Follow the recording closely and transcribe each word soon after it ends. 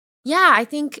Yeah, I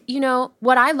think,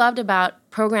 what I loved about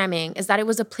programming is that it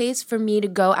was a place for me to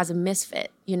go as a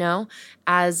misfit,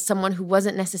 as someone who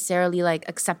wasn't necessarily like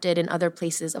accepted in other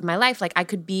places of my life. Like I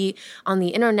could be on the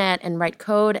internet and write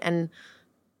code and,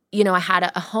 I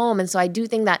had a home. And so I do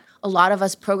think that a lot of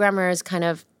us programmers kind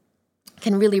of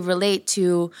can really relate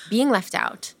to being left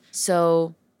out.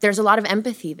 So there's a lot of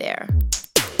empathy there.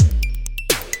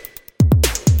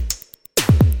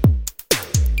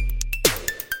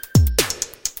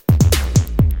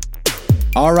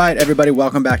 All right, everybody,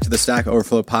 welcome back to the Stack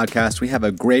Overflow podcast. We have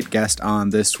a great guest on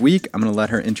this week. I'm going to let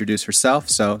her introduce herself,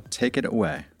 so take it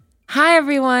away. Hi,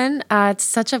 everyone. It's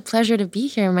such a pleasure to be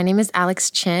here. My name is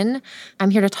Alex Chin. I'm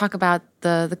here to talk about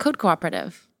the Code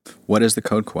Cooperative. What is the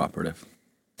Code Cooperative?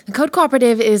 The Code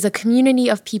Cooperative is a community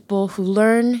of people who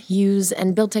learn, use,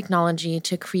 and build technology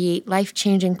to create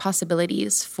life-changing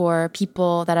possibilities for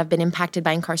people that have been impacted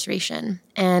by incarceration.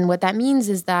 And what that means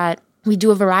is that we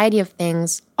do a variety of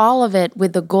things, all of it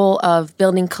with the goal of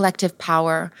building collective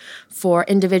power for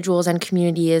individuals and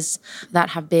communities that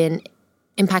have been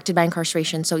impacted by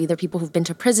incarceration. So either people who've been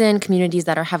to prison, communities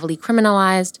that are heavily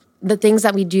criminalized. The things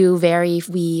that we do vary.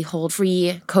 We hold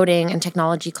free coding and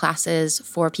technology classes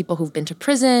for people who've been to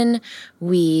prison.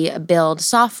 We build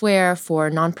software for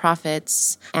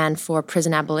nonprofits and for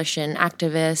prison abolition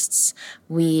activists.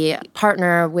 We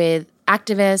partner with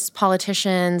activists,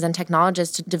 politicians, and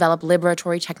technologists to develop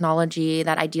liberatory technology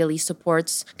that ideally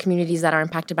supports communities that are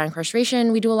impacted by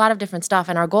incarceration. We do a lot of different stuff,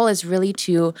 and our goal is really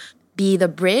to be the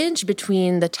bridge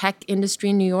between the tech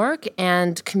industry in New York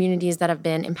and communities that have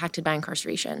been impacted by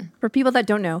incarceration. For people that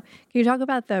don't know, can you talk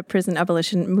about the prison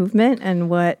abolition movement and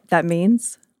what that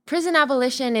means? Prison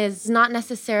abolition is not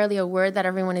necessarily a word that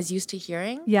everyone is used to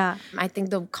hearing. Yeah. I think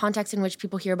the context in which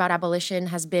people hear about abolition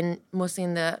has been mostly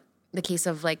in the case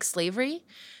of like slavery.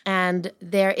 And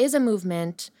there is a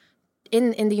movement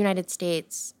in the United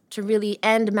States to really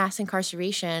end mass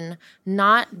incarceration,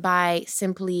 not by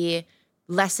simply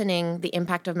lessening the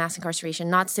impact of mass incarceration,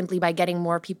 not simply by getting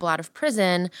more people out of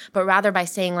prison, but rather by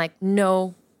saying like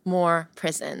no more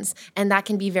prisons. And that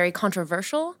can be very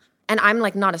controversial. And I'm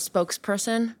like not a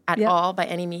spokesperson at all by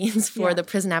any means for the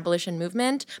prison abolition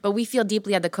movement. But we feel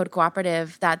deeply at the Code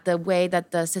Cooperative that the way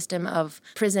that the system of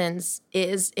prisons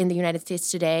is in the United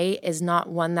States today is not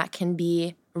one that can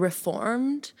be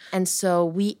reformed. And so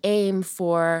we aim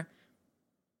for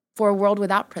a world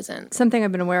without prisons. Something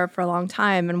I've been aware of for a long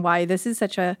time, and why this is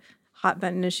such a hot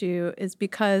button issue is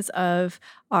because of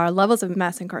our levels of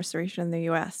mass incarceration in the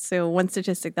U.S. So one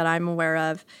statistic that I'm aware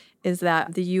of is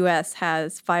that the U.S.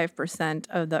 has 5%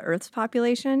 of the Earth's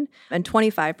population and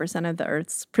 25% of the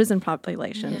Earth's prison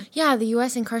population. Yeah, the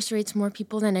U.S. incarcerates more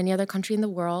people than any other country in the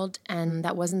world, and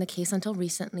that wasn't the case until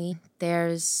recently.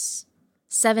 There's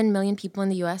 7 million people in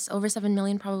the U.S., over 7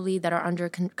 million probably, that are under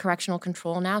correctional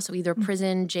control now, so either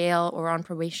prison, jail, or on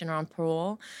probation or on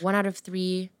parole. 1 out of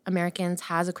 3 Americans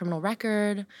has a criminal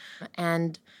record,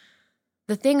 and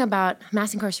the thing about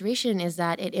mass incarceration is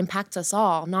that it impacts us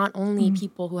all, not only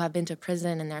people who have been to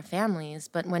prison and their families,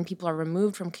 but when people are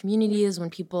removed from communities, when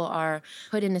people are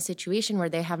put in a situation where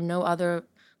they have no other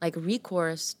like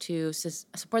recourse to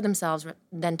support themselves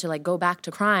than to like go back to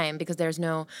crime because there's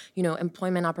no,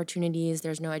 employment opportunities,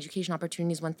 there's no education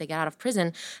opportunities once they get out of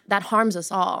prison, that harms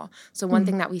us all. So one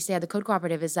thing that we say at the Code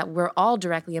Cooperative is that we're all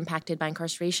directly impacted by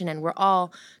incarceration and we're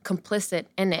all complicit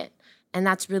in it. And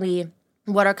that's really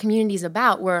what our community is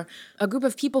about. We're a group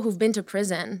of people who've been to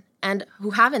prison and who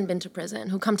haven't been to prison,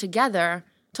 who come together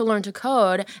to learn to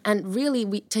code and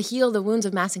really to heal the wounds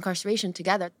of mass incarceration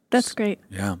together. That's great.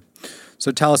 Yeah.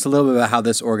 So tell us a little bit about how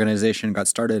this organization got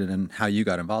started and how you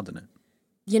got involved in it.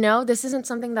 This isn't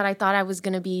something that I thought I was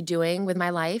going to be doing with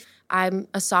my life. I'm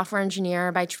a software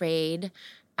engineer by trade.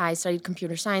 I studied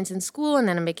computer science in school, and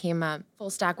then I became a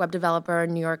full-stack web developer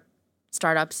in New York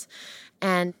startups.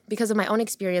 And because of my own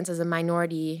experience as a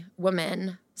minority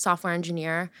woman software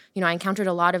engineer, I encountered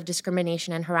a lot of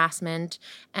discrimination and harassment.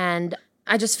 And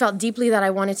I just felt deeply that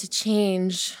I wanted to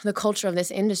change the culture of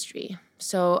this industry.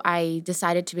 So I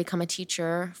decided to become a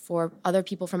teacher for other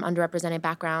people from underrepresented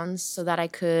backgrounds so that I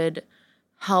could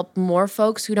help more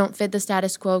folks who don't fit the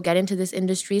status quo get into this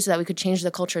industry so that we could change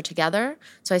the culture together.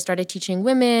 So I started teaching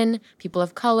women, people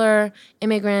of color,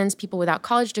 immigrants, people without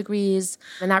college degrees,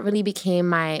 and that really became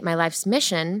my life's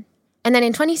mission. And then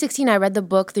in 2016, I read the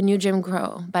book, The New Jim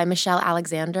Crow by Michelle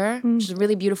Alexander, which is a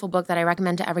really beautiful book that I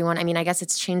recommend to everyone. I mean, I guess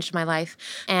it's changed my life.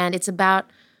 And it's about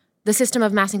the system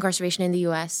of mass incarceration in the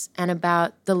U.S. and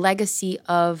about the legacy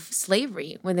of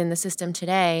slavery within the system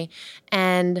today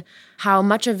and how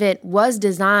much of it was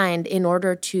designed in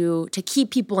order to keep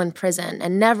people in prison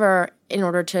and never in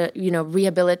order to,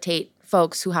 rehabilitate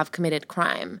folks who have committed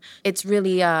crime. It's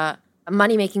really a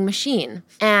money-making machine.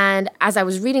 And as I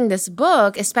was reading this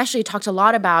book, especially talked a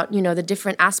lot about, the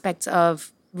different aspects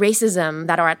of racism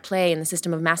that are at play in the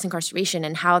system of mass incarceration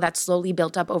and how that slowly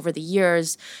built up over the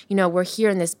years. We're here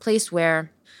in this place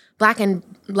where Black and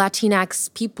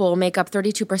Latinx people make up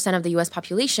 32% of the U.S.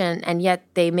 population, and yet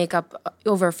they make up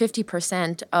over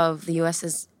 50% of the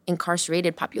U.S.'s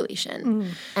incarcerated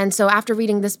population. And so after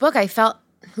reading this book, I felt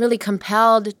really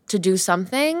compelled to do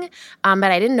something,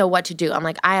 but I didn't know what to do. I'm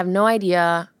like, I have no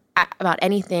idea about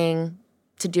anything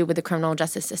to do with the criminal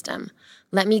justice system.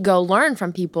 Let me go learn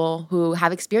from people who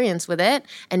have experience with it.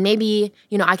 And maybe,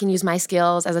 I can use my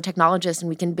skills as a technologist and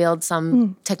we can build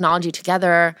some technology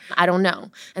together. I don't know.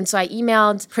 And so I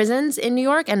emailed prisons in New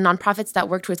York and nonprofits that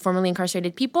worked with formerly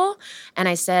incarcerated people. And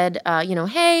I said,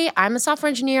 hey, I'm a software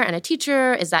engineer and a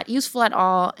teacher. Is that useful at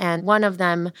all? And one of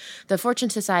them, the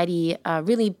Fortune Society, a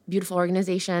really beautiful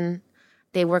organization,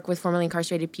 they work with formerly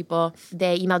incarcerated people.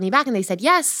 They emailed me back and they said,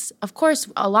 yes, of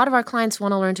course, a lot of our clients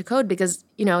want to learn to code because,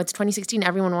 it's 2016,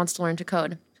 everyone wants to learn to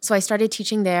code. So I started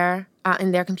teaching there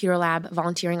in their computer lab,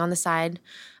 volunteering on the side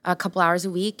a couple hours a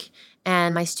week.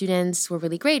 And my students were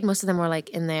really great. Most of them were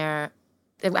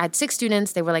I had 6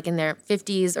 students. They were in their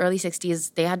 50s, early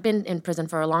 60s. They had been in prison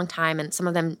for a long time, and some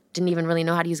of them didn't even really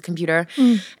know how to use a computer.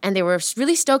 And they were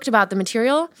really stoked about the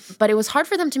material, but it was hard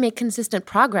for them to make consistent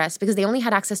progress because they only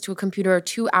had access to a computer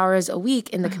 2 hours a week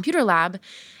in the computer lab.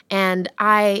 And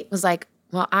I was like,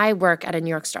 well, I work at a New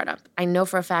York startup. I know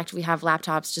for a fact we have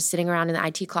laptops just sitting around in the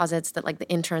IT closets that the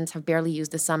interns have barely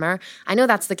used this summer. I know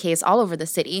that's the case all over the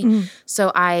city.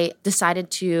 So I decided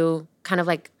to kind of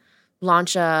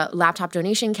launch a laptop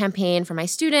donation campaign for my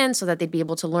students so that they'd be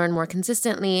able to learn more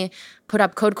consistently, put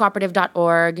up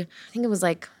codecooperative.org. I think it was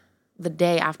the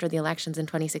day after the elections in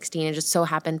 2016. It just so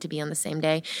happened to be on the same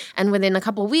day. And within a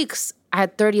couple of weeks, I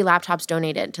had 30 laptops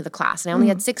donated to the class. And I only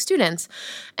had 6 students.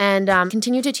 And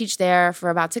continued to teach there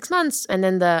for about 6 months. And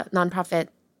then the nonprofit,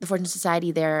 the Fortune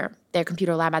Society, their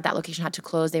computer lab at that location had to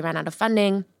close. They ran out of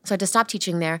funding. So I had to stop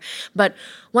teaching there. But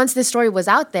once this story was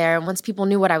out there, and once people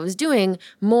knew what I was doing,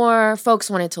 more folks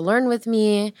wanted to learn with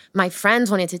me. My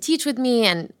friends wanted to teach with me,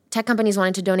 and tech companies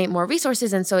wanted to donate more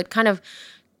resources. And so it kind of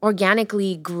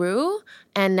organically grew.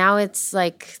 And now it's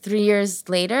 3 years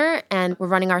later, and we're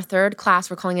running our 3rd class.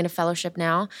 We're calling it a fellowship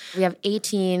now. We have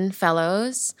 18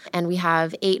 fellows, and we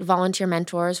have 8 volunteer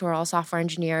mentors who are all software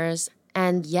engineers.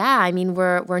 And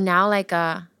we're now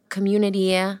a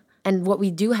community, and what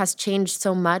we do has changed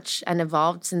so much and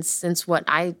evolved since what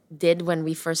I did when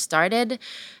we first started.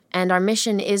 And our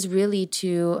mission is really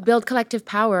to build collective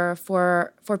power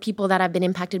for people that have been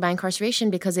impacted by incarceration,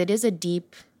 because it is a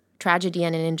deep tragedy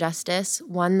and an injustice,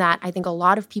 one that I think a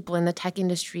lot of people in the tech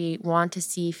industry want to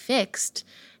see fixed.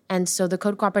 And so the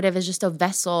Code Cooperative is just a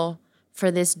vessel for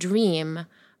this dream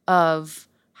of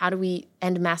how do we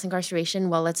end mass incarceration?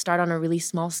 Well, let's start on a really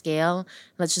small scale.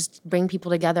 Let's just bring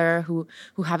people together who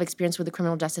have experience with the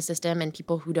criminal justice system and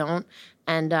people who don't,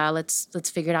 and let's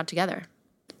figure it out together.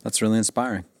 That's really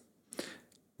inspiring.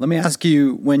 Let me ask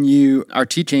you, when you are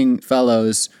teaching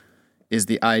fellows, is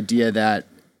the idea that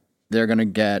they're going to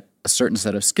get a certain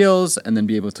set of skills and then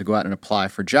be able to go out and apply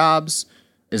for jobs?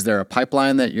 Is there a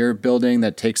pipeline that you're building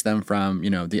that takes them from,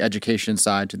 the education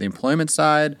side to the employment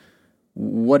side?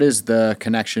 What is the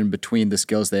connection between the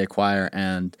skills they acquire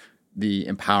and the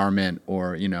empowerment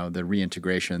or, the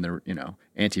reintegration, the,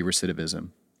 anti-recidivism?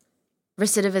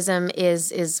 Recidivism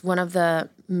is one of the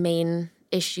main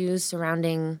issues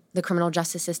surrounding the criminal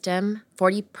justice system.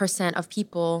 40% of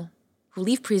people who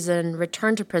leave prison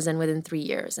return to prison within 3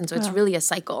 years. And so it's really a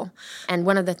cycle. And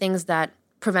one of the things that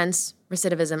prevents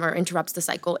recidivism or interrupts the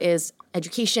cycle is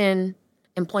education,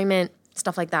 employment,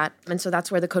 stuff like that. And so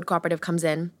that's where the Code Cooperative comes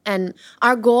in. And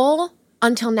our goal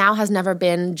until now has never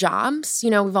been jobs.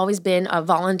 We've always been a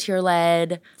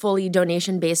volunteer-led, fully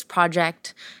donation-based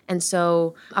project. And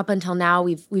so up until now,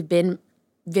 we've been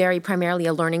very primarily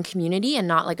a learning community and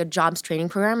not a jobs training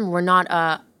program. We're not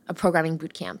a programming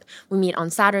boot camp. We meet on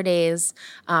Saturdays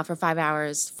for 5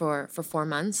 hours for 4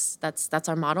 months. That's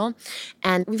our model.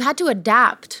 And we've had to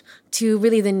adapt to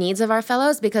really the needs of our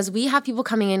fellows, because we have people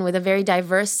coming in with a very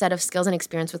diverse set of skills and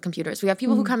experience with computers. We have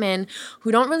people who come in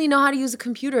who don't really know how to use a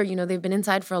computer. They've been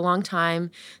inside for a long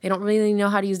time. They don't really know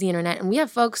how to use the internet. And we have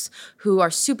folks who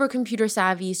are super computer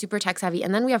savvy, super tech savvy.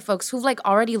 And then we have folks who've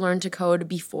already learned to code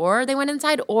before they went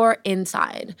inside or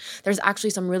inside. There's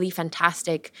actually some really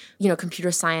fantastic,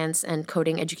 computer science and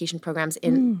coding education programs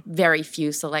in very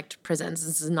few select prisons.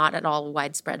 This is not at all a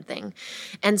widespread thing.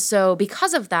 And so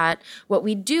because of that, what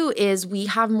we do is we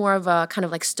have more of a kind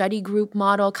of study group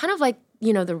model, kind of like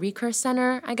the Recurse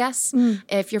Center, I guess,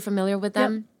 if you're familiar with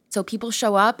them. Yep. So people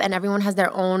show up and everyone has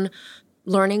their own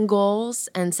learning goals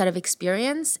and set of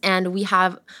experience. And we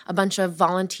have a bunch of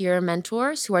volunteer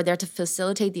mentors who are there to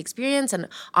facilitate the experience and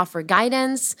offer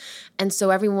guidance. And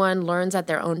so everyone learns at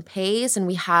their own pace. And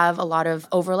we have a lot of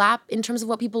overlap in terms of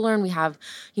what people learn. We have,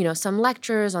 some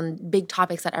lectures on big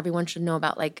topics that everyone should know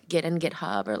about, like Git and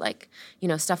GitHub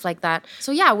or stuff like that.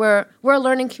 So yeah, we're a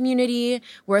learning community.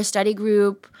 We're a study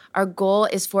group. Our goal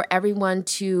is for everyone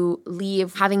to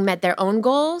leave having met their own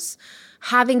goals,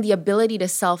 having the ability to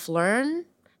self-learn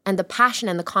and the passion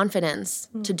and the confidence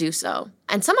to do so.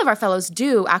 And some of our fellows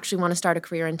do actually want to start a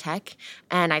career in tech,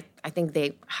 and I think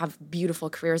they have beautiful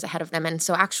careers ahead of them. And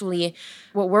so actually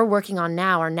what we're working on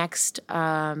now, our next,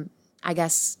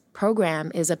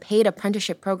 program is a paid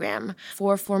apprenticeship program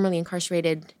for formerly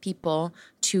incarcerated people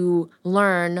to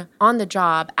learn on the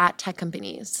job at tech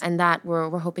companies. And that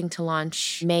we're hoping to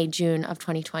launch May, June of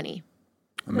 2020.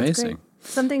 Amazing.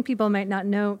 Something people might not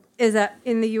know is that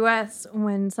in the U.S.,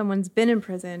 when someone's been in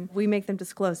prison, we make them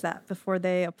disclose that before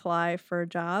they apply for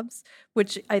jobs,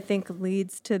 which I think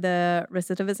leads to the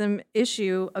recidivism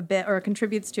issue a bit, or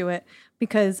contributes to it,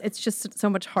 because it's just so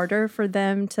much harder for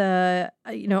them to,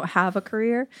 have a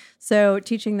career. So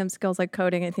teaching them skills like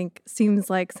coding, I think, seems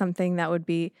like something that would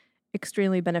be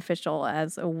extremely beneficial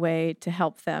as a way to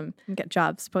help them get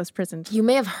jobs post-prison. You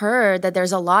may have heard that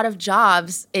there's a lot of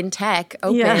jobs in tech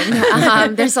open. Yeah.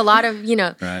 There's a lot of,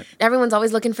 Right. Everyone's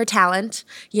always looking for talent,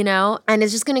 and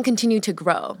it's just going to continue to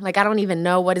grow. Like, I don't even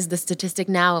know what is the statistic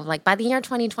now of like, by the year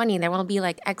 2020, there will be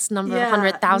like X number of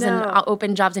 100,000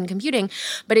 open jobs in computing,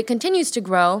 but it continues to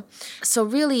grow. So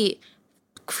really,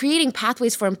 creating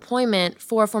pathways for employment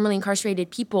for formerly incarcerated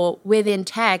people within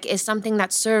tech is something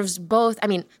that serves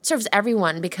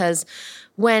everyone, because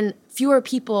when fewer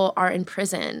people are in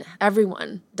prison,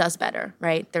 everyone does better,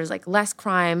 right? There's like less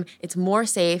crime, it's more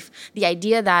safe. The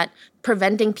idea that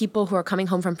preventing people who are coming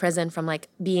home from prison from like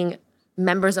being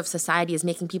members of society is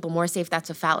making people more safe, that's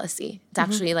a fallacy. It's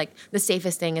actually like the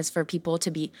safest thing is for people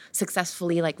to be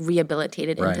successfully like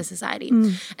rehabilitated into society.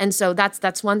 And so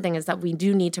that's one thing, is that we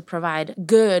do need to provide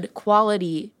good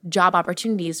quality job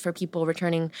opportunities for people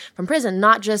returning from prison,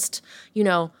 not just,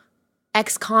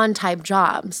 ex-con type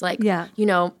jobs. Like,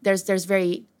 there's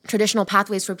very traditional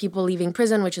pathways for people leaving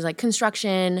prison, which is like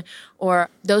construction or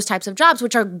those types of jobs,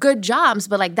 which are good jobs,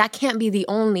 but like that can't be the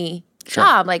only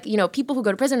job. Like, people who go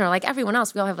to prison are like everyone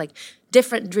else. We all have like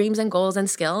different dreams and goals and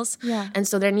skills. Yeah. And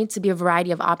so there needs to be a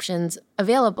variety of options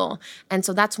available. And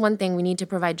so that's one thing, we need to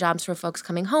provide jobs for folks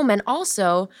coming home. And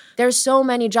also there's so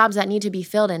many jobs that need to be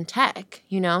filled in tech,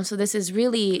 so this is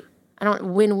really,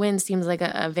 win-win seems like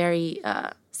a very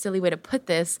silly way to put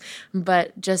this,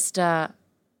 but just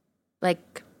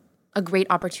like a great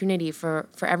opportunity for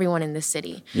everyone in this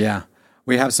city. Yeah.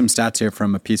 We have some stats here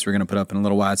from a piece we're going to put up in a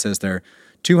little while. It says there are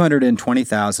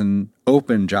 220,000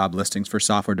 open job listings for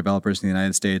software developers in the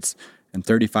United States and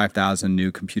 35,000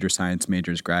 new computer science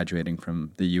majors graduating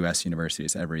from the U.S.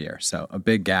 universities every year. So a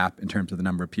big gap in terms of the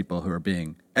number of people who are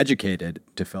being educated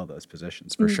to fill those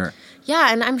positions, for sure.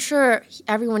 Yeah, and I'm sure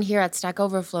everyone here at Stack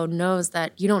Overflow knows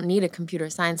that you don't need a computer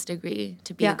science degree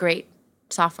to be a great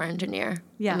software engineer.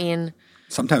 Yeah.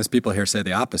 Sometimes people here say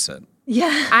the opposite.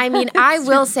 Yeah. I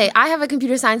will say I have a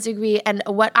computer science degree, and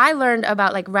what I learned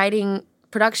about like writing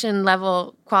production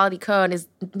level quality code is,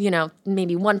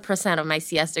 maybe 1% of my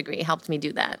CS degree helped me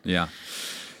do that. Yeah.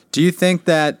 Do you think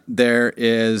that there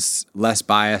is less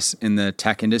bias in the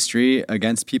tech industry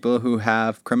against people who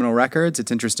have criminal records? It's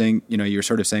interesting, you were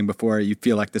sort of saying before, you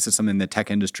feel like this is something the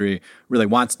tech industry really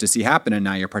wants to see happen, and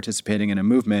now you're participating in a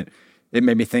movement. It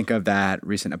made me think of that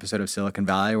recent episode of Silicon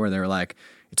Valley where they were like,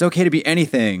 it's okay to be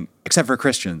anything except for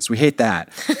Christians. We hate that.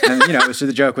 And, so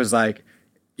the joke was like,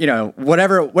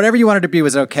 whatever you wanted to be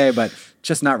was okay, but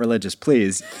just not religious,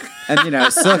 please. And,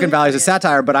 Silicon Valley is a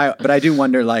satire, but I do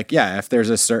wonder, like, if there's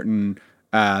a certain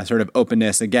sort of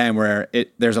openness, again, where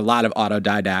there's a lot of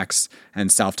autodidacts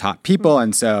and self-taught people.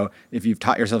 And so if you've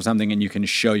taught yourself something and you can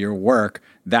show your work,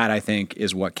 that I think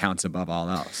is what counts above all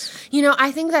else.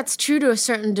 I think that's true to a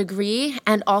certain degree.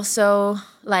 And also,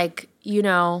 like,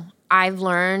 I've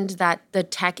learned that the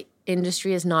tech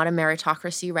industry is not a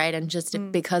meritocracy, right? And just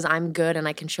because I'm good and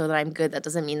I can show that I'm good, that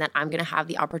doesn't mean that I'm going to have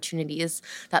the opportunities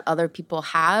that other people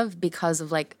have because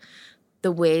of like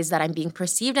the ways that I'm being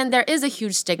perceived. And there is a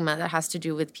huge stigma that has to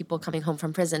do with people coming home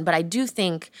from prison. But I do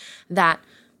think that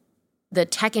the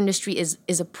tech industry is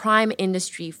a prime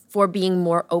industry for being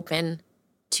more open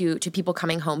to people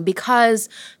coming home, because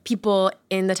people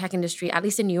in the tech industry, at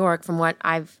least in New York, from what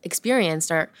I've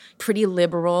experienced, are pretty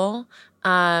liberal.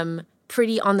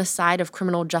 pretty on the side of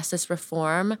criminal justice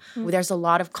reform. There's a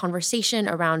lot of conversation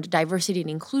around diversity and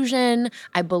inclusion.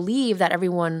 I believe that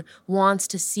everyone wants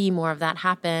to see more of that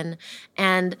happen.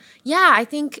 And yeah, I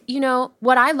think,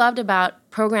 what I loved about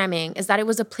programming is that it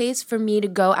was a place for me to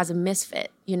go as a misfit,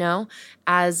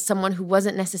 as someone who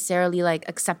wasn't necessarily like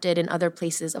accepted in other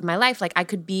places of my life. Like I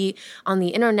could be on the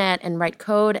internet and write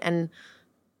code and,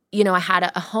 I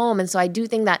had a home. And so I do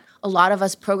think that a lot of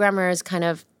us programmers kind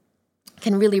of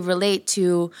can really relate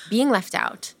to being left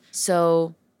out.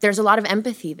 So there's a lot of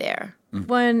empathy there.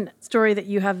 One story that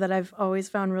you have that I've always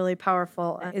found really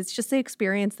powerful is just the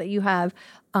experience that you have,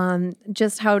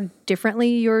 just how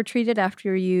differently you're treated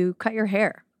after you cut your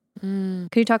hair. Can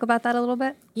you talk about that a little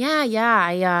bit?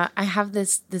 Yeah. I have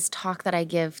this talk that I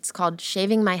give. It's called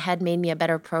 "Shaving My Head Made Me a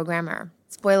Better Programmer."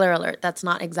 Spoiler alert, that's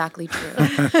not exactly true.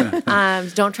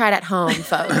 Don't try it at home,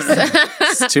 folks.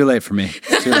 It's too late for me.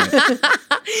 It's too late.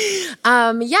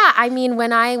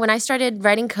 When I started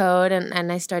writing code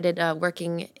and I started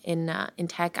working in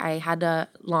tech, I had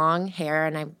long hair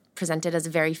and I presented as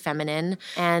very feminine,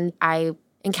 and I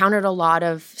encountered a lot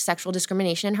of sexual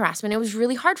discrimination and harassment. It was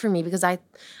really hard for me because I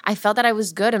felt that I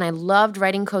was good and I loved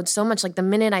writing code so much. Like the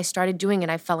minute I started doing it,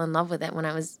 I fell in love with it when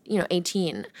I was,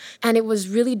 18. And it was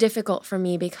really difficult for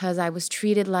me because I was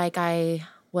treated like I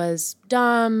was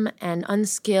dumb and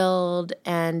unskilled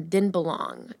and didn't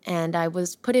belong. And I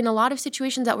was put in a lot of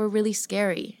situations that were really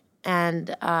scary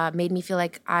and made me feel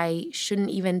like I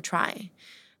shouldn't even try.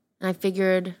 And I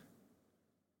figured,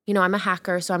 I'm a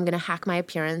hacker, so I'm going to hack my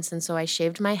appearance. And so I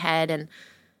shaved my head, and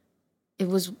it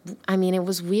was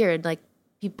weird. Like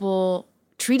people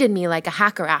treated me like a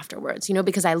hacker afterwards,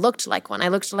 because I looked like one. I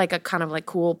looked like a kind of like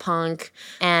cool punk,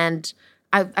 and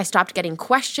I stopped getting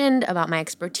questioned about my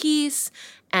expertise,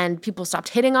 and people stopped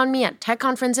hitting on me at tech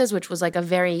conferences, which was like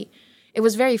it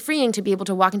was very freeing to be able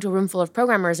to walk into a room full of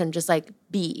programmers and just like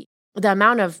be. The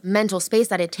amount of mental space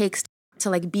that it takes to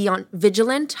like be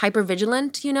hyper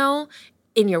vigilant,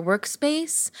 in your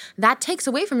workspace, that takes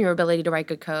away from your ability to write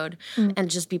good code and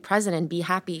just be present and be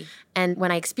happy. And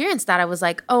when I experienced that, I was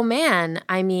like, oh man,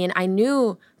 I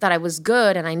knew that I was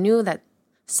good and I knew that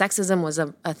sexism was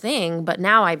a thing, but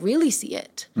now I really see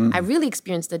it. I really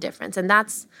experienced the difference. And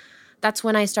that's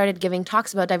when I started giving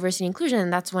talks about diversity and inclusion.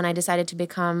 And that's when I decided to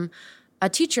become a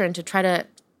teacher and to try to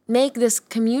make this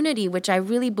community, which I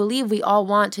really believe we all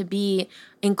want to be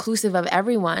inclusive of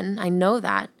everyone. I know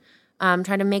that.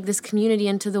 Trying to make this community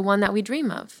into the one that we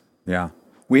dream of. Yeah.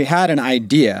 We had an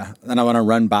idea that I want to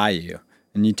run by you,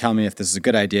 and you tell me if this is a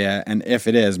good idea, and if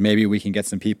it is, maybe we can get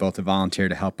some people to volunteer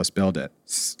to help us build it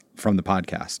from the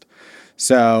podcast.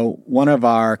 So one of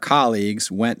our colleagues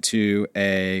went to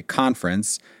a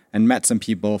conference and met some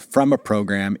people from a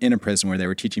program in a prison where they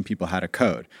were teaching people how to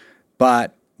code.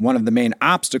 But one of the main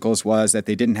obstacles was that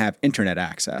they didn't have internet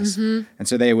access. And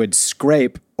so they would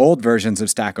scrape old versions of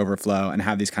Stack Overflow and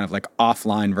have these kind of like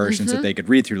offline versions that they could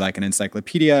read through like an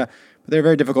encyclopedia, but they're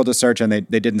very difficult to search and they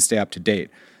didn't stay up to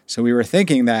date. So we were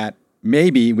thinking that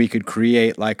maybe we could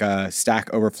create like a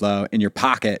Stack Overflow in your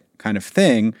pocket kind of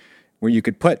thing where you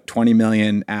could put 20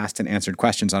 million asked and answered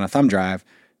questions on a thumb drive.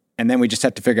 And then we just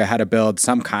have to figure out how to build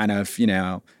some kind of,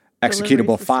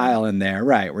 executable file in there,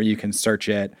 right, where you can search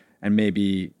it. And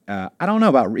maybe, I don't know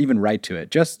about even write to it,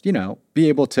 just, be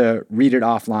able to read it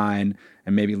offline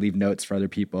and maybe leave notes for other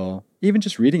people. Even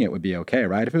just reading it would be okay,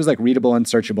 right? If it was like readable and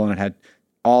searchable and it had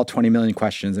all 20 million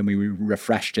questions and we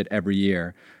refreshed it every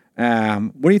year.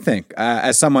 What do you think?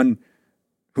 As someone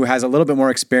who has a little bit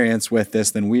more experience with this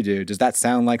than we do, does that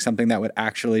sound like something that would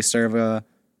actually serve a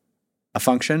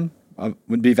function,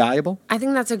 would be valuable? I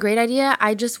think that's a great idea.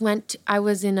 I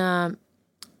was in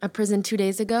a prison 2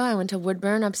 days ago. I went to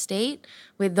Woodburn upstate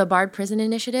with the Bard Prison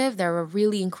Initiative. They're a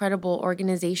really incredible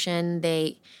organization.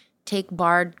 They take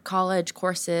Bard college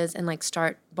courses and like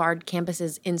start Bard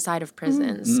campuses inside of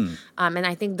prisons. And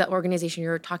I think the organization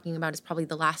you're talking about is probably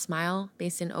The Last Mile,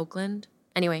 based in Oakland.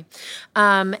 Anyway,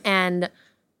 and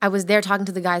I was there talking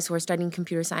to the guys who are studying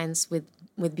computer science with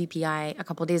BPI a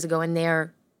couple of days ago, and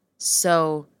they're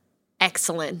so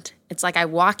excellent. It's like I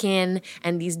walk in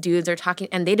and these dudes are talking,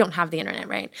 and they don't have the internet,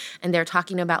 right? And they're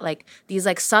talking about like these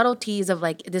like subtleties of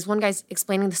like, this one guy's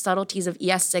explaining the subtleties of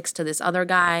ES6 to this other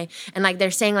guy. And like,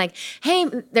 they're saying like, hey,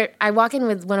 I walk in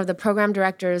with one of the program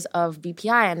directors of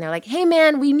BPI and they're like, hey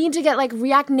man, we need to get like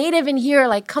React Native in here.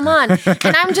 Like, come on.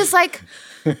 And I'm just like,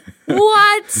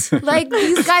 what? Like,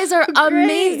 these guys are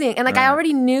amazing. And like, I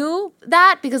already knew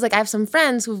that because like I have some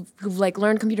friends who've like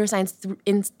learned computer science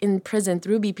in prison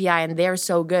through BPI, and they're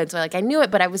so good. So like I knew it,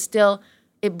 but I was still,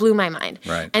 it blew my mind.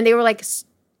 Right. And they were like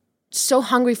so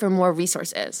hungry for more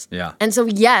resources. Yeah. And so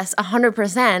yes,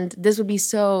 100%, this would be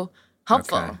so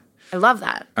helpful. Okay. I love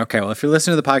that. Okay, well, if you're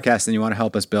listening to the podcast and you want to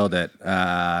help us build it,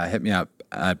 hit me up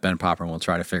at Ben Popper and we'll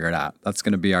try to figure it out. That's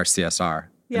going to be our CSR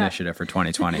initiative for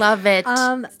 2020. Love it.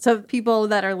 So people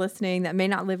that are listening that may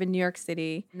not live in New York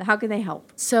City, how can they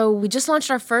help? So we just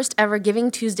launched our first ever Giving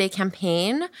Tuesday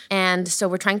campaign. And so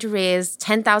we're trying to raise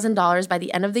 $10,000 by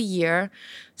the end of the year.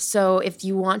 So if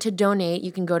you want to donate,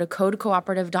 you can go to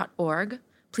codecooperative.org.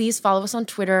 Please follow us on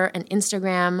Twitter and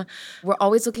Instagram. We're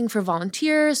always looking for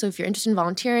volunteers. So if you're interested in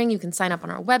volunteering, you can sign up on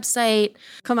our website.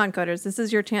 Come on, coders. This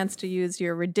is your chance to use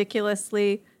your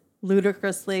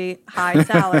ludicrously high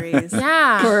salaries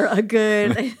for a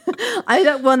good... I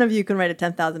know one of you can write a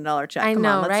 $10,000 check. I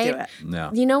know, let's right? do it.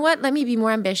 No. You know what? Let me be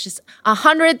more ambitious.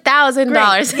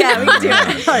 $100,000. Yeah, we can do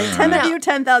it. All right, 10 of you,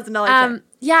 $10,000 check.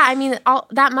 Yeah, I mean, all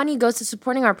that money goes to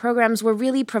supporting our programs. We're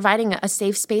really providing a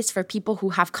safe space for people who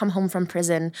have come home from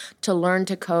prison to learn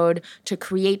to code, to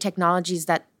create technologies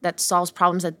that solves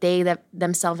problems that they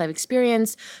themselves have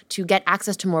experienced, to get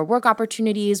access to more work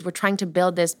opportunities. We're trying to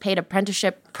build this paid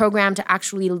apprenticeship program to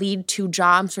actually lead to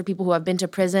jobs for people who have been to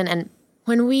prison. And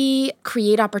when we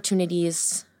create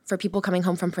opportunities for people coming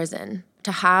home from prison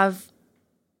to have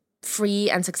free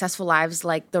and successful lives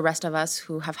like the rest of us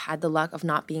who have had the luck of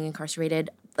not being incarcerated,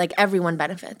 like everyone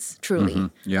benefits, truly.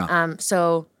 Mm-hmm. Yeah.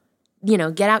 So,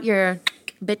 get out your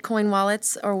Bitcoin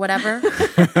wallets or whatever.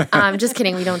 Just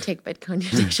kidding. We don't take Bitcoin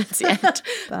donations yet.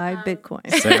 Buy Bitcoin.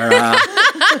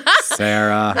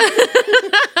 Sarah.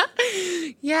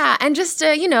 Yeah, and just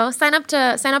sign up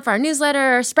for our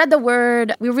newsletter, spread the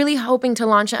word. We're really hoping to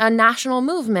launch a national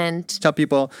movement. Tell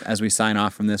people as we sign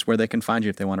off from this where they can find you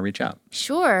if they want to reach out.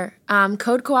 Sure.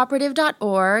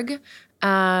 Codecooperative.org.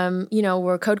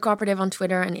 We're Code Cooperative on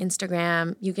Twitter and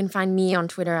Instagram. You can find me on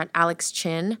Twitter at Alex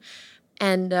Chin.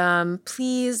 And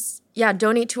please,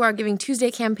 donate to our Giving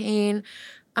Tuesday campaign,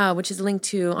 which is linked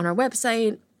to on our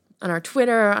website, on our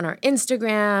Twitter, on our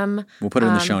Instagram. We'll put it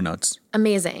in the show notes.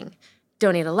 Amazing.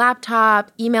 Donate a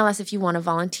laptop, email us if you want to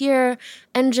volunteer,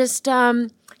 and just,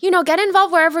 get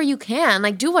involved wherever you can.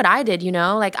 Like, do what I did,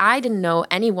 Like, I didn't know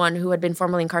anyone who had been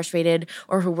formerly incarcerated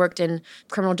or who worked in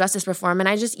criminal justice reform, and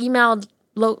I just emailed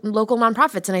local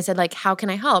nonprofits, and I said, like, how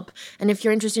can I help? And if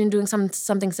you're interested in doing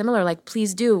something similar, like,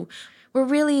 please do. We're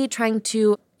really trying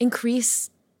to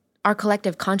increase our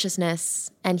collective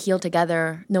consciousness and heal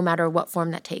together, no matter what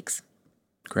form that takes.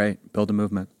 Great. Build a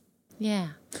movement. Yeah.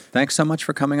 Thanks so much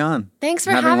for coming on. Thanks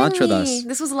for having lunch me. with us.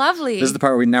 This was lovely. This is the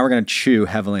part where now we're going to chew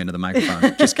heavily into the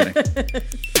microphone. Just kidding.